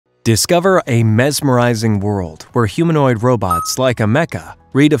Discover a mesmerizing world where humanoid robots like Ameca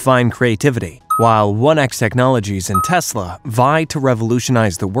redefine creativity, while 1X Technologies and Tesla vie to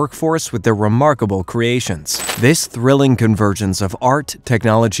revolutionize the workforce with their remarkable creations. This thrilling convergence of art,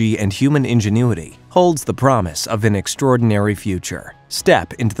 technology, and human ingenuity holds the promise of an extraordinary future.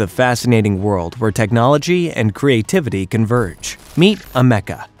 Step into the fascinating world where technology and creativity converge. Meet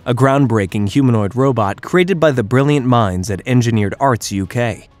Ameca, a groundbreaking humanoid robot created by the brilliant minds at Engineered Arts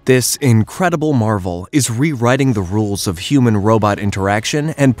UK. This incredible marvel is rewriting the rules of human-robot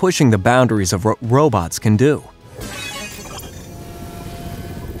interaction and pushing the boundaries of what robots can do.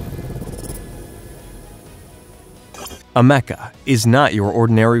 Ameca is not your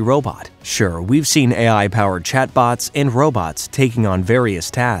ordinary robot. Sure, we've seen AI-powered chatbots and robots taking on various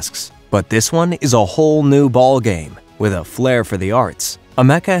tasks, but this one is a whole new ballgame with a flair for the arts.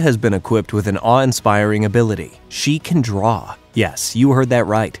 Ameca has been equipped with an awe-inspiring ability. She can draw. Yes, you heard that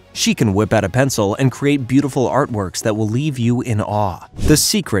right. She can whip out a pencil and create beautiful artworks that will leave you in awe. The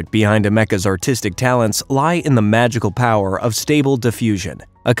secret behind Ameca's artistic talents lie in the magical power of Stable Diffusion,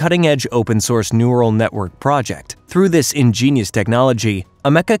 a cutting-edge open-source neural network project. Through this ingenious technology,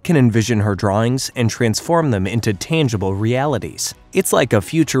 Ameca can envision her drawings and transform them into tangible realities. It's like a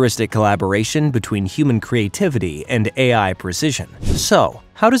futuristic collaboration between human creativity and AI precision. So,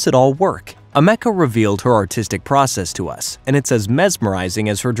 how does it all work? Ameca revealed her artistic process to us, and it's as mesmerizing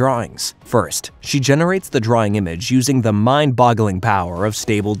as her drawings. First, she generates the drawing image using the mind-boggling power of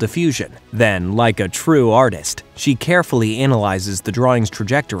Stable Diffusion. Then, like a true artist, she carefully analyzes the drawing's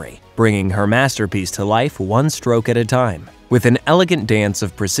trajectory, bringing her masterpiece to life one stroke at a time. With an elegant dance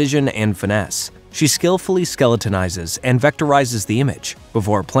of precision and finesse, she skillfully skeletonizes and vectorizes the image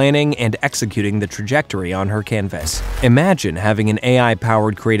before planning and executing the trajectory on her canvas. Imagine having an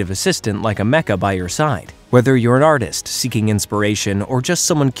AI-powered creative assistant like Ameca by your side. Whether you're an artist seeking inspiration or just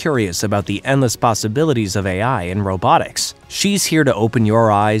someone curious about the endless possibilities of AI and robotics, she's here to open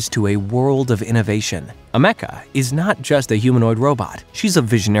your eyes to a world of innovation. Ameca is not just a humanoid robot, she's a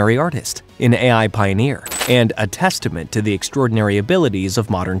visionary artist, an AI pioneer, and a testament to the extraordinary abilities of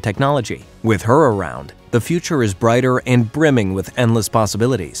modern technology. With her around, the future is brighter and brimming with endless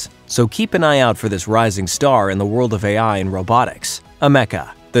possibilities. So keep an eye out for this rising star in the world of AI and robotics.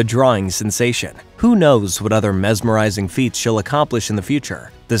 Ameca, the drawing sensation. Who knows what other mesmerizing feats she'll accomplish in the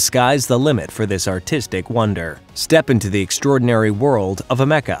future? The sky's the limit for this artistic wonder. Step into the extraordinary world of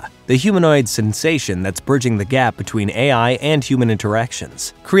Ameca, the humanoid sensation that's bridging the gap between AI and human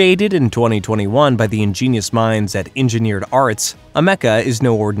interactions. Created in 2021 by the ingenious minds at Engineered Arts, Ameca is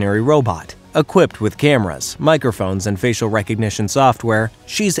no ordinary robot. Equipped with cameras, microphones, and facial recognition software,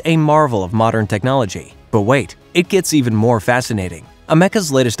 she's a marvel of modern technology. But wait, it gets even more fascinating.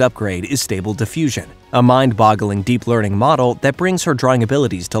 Ameca's latest upgrade is Stable Diffusion, a mind-boggling deep learning model that brings her drawing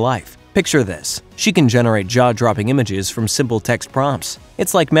abilities to life. Picture this. She can generate jaw-dropping images from simple text prompts.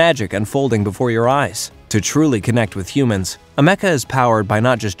 It's like magic unfolding before your eyes. To truly connect with humans, Ameca is powered by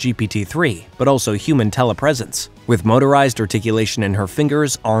not just GPT-3, but also human telepresence. With motorized articulation in her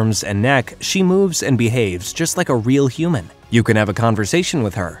fingers, arms, and neck, she moves and behaves just like a real human. You can have a conversation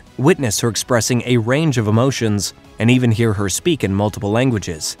with her, witness her expressing a range of emotions, and even hear her speak in multiple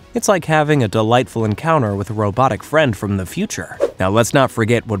languages. It's like having a delightful encounter with a robotic friend from the future. Now let's not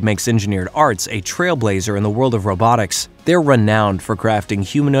forget what makes Engineered Arts a trailblazer in the world of robotics. They're renowned for crafting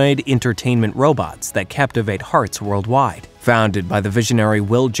humanoid entertainment robots that captivate hearts worldwide. Founded by the visionary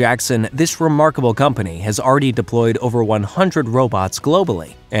Will Jackson, this remarkable company has already deployed over 100 robots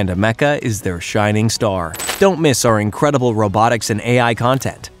globally, and Ameca is their shining star. Don't miss our incredible robotics and AI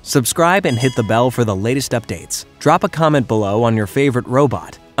content. Subscribe and hit the bell for the latest updates. Drop a comment below on your favorite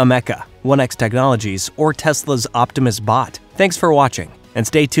robot, Ameca, 1X Technologies, or Tesla's Optimus bot. Thanks for watching, and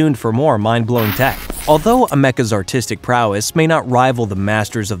stay tuned for more mind-blowing tech. Although Ameca's artistic prowess may not rival the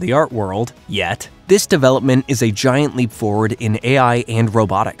masters of the art world yet, this development is a giant leap forward in AI and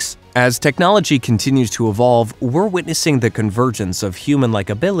robotics. As technology continues to evolve, we're witnessing the convergence of human-like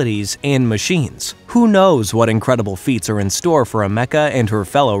abilities and machines. Who knows what incredible feats are in store for Ameca and her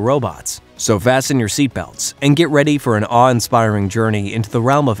fellow robots? So fasten your seatbelts and get ready for an awe-inspiring journey into the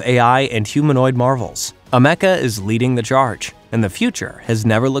realm of AI and humanoid marvels. Ameca is leading the charge, and the future has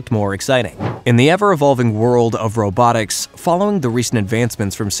never looked more exciting. In the ever-evolving world of robotics, following the recent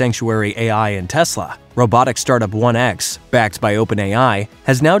advancements from Sanctuary AI and Tesla, robotic startup 1X, backed by OpenAI,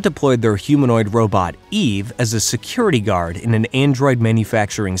 has now deployed their humanoid robot Eve as a security guard in an Android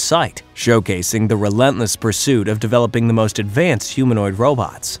manufacturing site, showcasing the relentless pursuit of developing the most advanced humanoid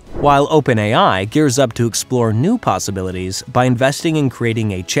robots. While OpenAI gears up to explore new possibilities by investing in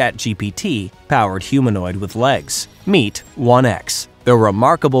creating a ChatGPT-powered humanoid with legs. Meet 1X, the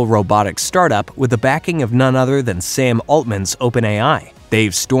remarkable robotics startup with the backing of none other than Sam Altman's OpenAI.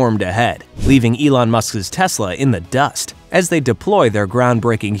 They've stormed ahead, leaving Elon Musk's Tesla in the dust as they deploy their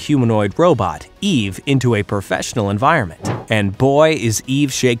groundbreaking humanoid robot, Eve, into a professional environment. And boy, is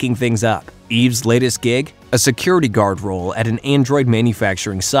Eve shaking things up. Eve's latest gig? A security guard role at an Android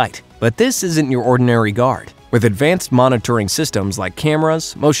manufacturing site. But this isn't your ordinary guard. With advanced monitoring systems like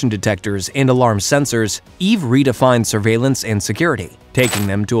cameras, motion detectors, and alarm sensors, Eve redefines surveillance and security, taking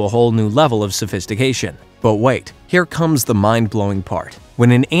them to a whole new level of sophistication. But wait, here comes the mind-blowing part.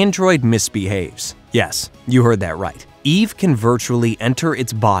 When an android misbehaves, yes, you heard that right, Eve can virtually enter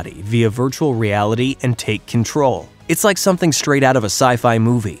its body via virtual reality and take control. It's like something straight out of a sci-fi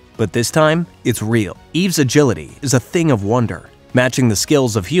movie, but this time, it's real. Eve's agility is a thing of wonder, matching the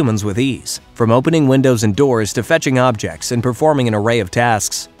skills of humans with ease. From opening windows and doors to fetching objects and performing an array of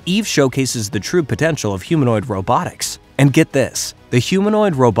tasks, Eve showcases the true potential of humanoid robotics. And get this, the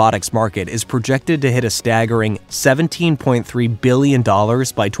humanoid robotics market is projected to hit a staggering $17.3 billion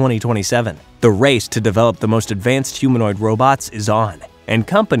by 2027. The race to develop the most advanced humanoid robots is on, and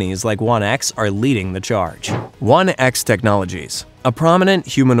companies like 1X are leading the charge. 1X Technologies, a prominent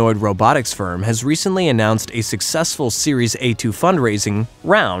humanoid robotics firm, has recently announced a successful Series A2 fundraising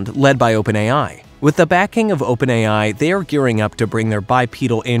round led by OpenAI. With the backing of OpenAI, they are gearing up to bring their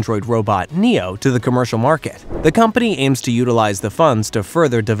bipedal android robot Neo to the commercial market. The company aims to utilize the funds to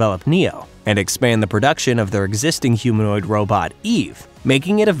further develop Neo and expand the production of their existing humanoid robot Eve,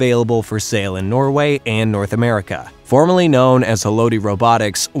 making it available for sale in Norway and North America. Formerly known as Haloti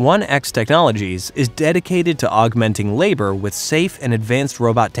Robotics, 1X Technologies is dedicated to augmenting labor with safe and advanced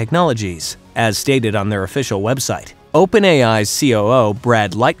robot technologies, as stated on their official website. OpenAI's COO,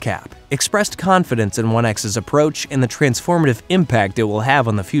 Brad Lightcap, expressed confidence in 1X's approach and the transformative impact it will have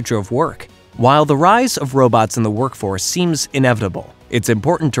on the future of work. While the rise of robots in the workforce seems inevitable, it's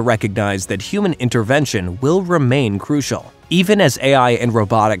important to recognize that human intervention will remain crucial. Even as AI and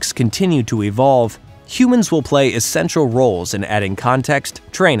robotics continue to evolve, humans will play essential roles in adding context,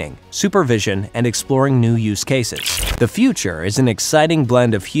 training, supervision, and exploring new use cases. The future is an exciting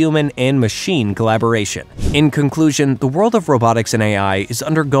blend of human and machine collaboration. In conclusion, the world of robotics and AI is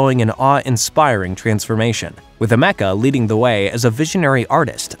undergoing an awe-inspiring transformation, with Ameca leading the way as a visionary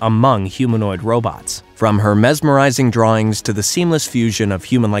artist among humanoid robots. From her mesmerizing drawings to the seamless fusion of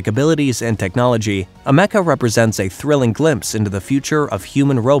human-like abilities and technology, Ameca represents a thrilling glimpse into the future of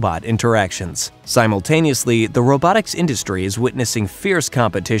human-robot interactions. Simultaneously, the robotics industry is witnessing fierce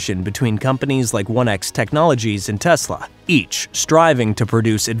competition between companies like 1X Technologies and Tesla, each striving to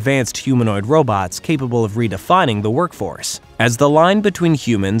produce advanced humanoid robots capable of redefining the workforce. As the line between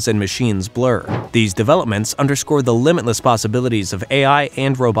humans and machines blur, these developments underscore the limitless possibilities of AI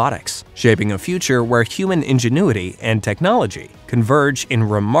and robotics, shaping a future where human ingenuity and technology converge in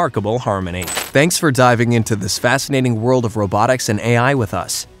remarkable harmony. Thanks for diving into this fascinating world of robotics and AI with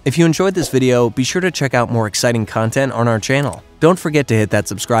us. If you enjoyed this video, be sure to check out more exciting content on our channel. Don't forget to hit that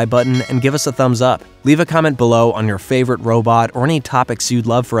subscribe button and give us a thumbs up. Leave a comment below on your favorite robot or any topics you'd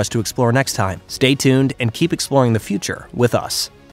love for us to explore next time. Stay tuned and keep exploring the future with us.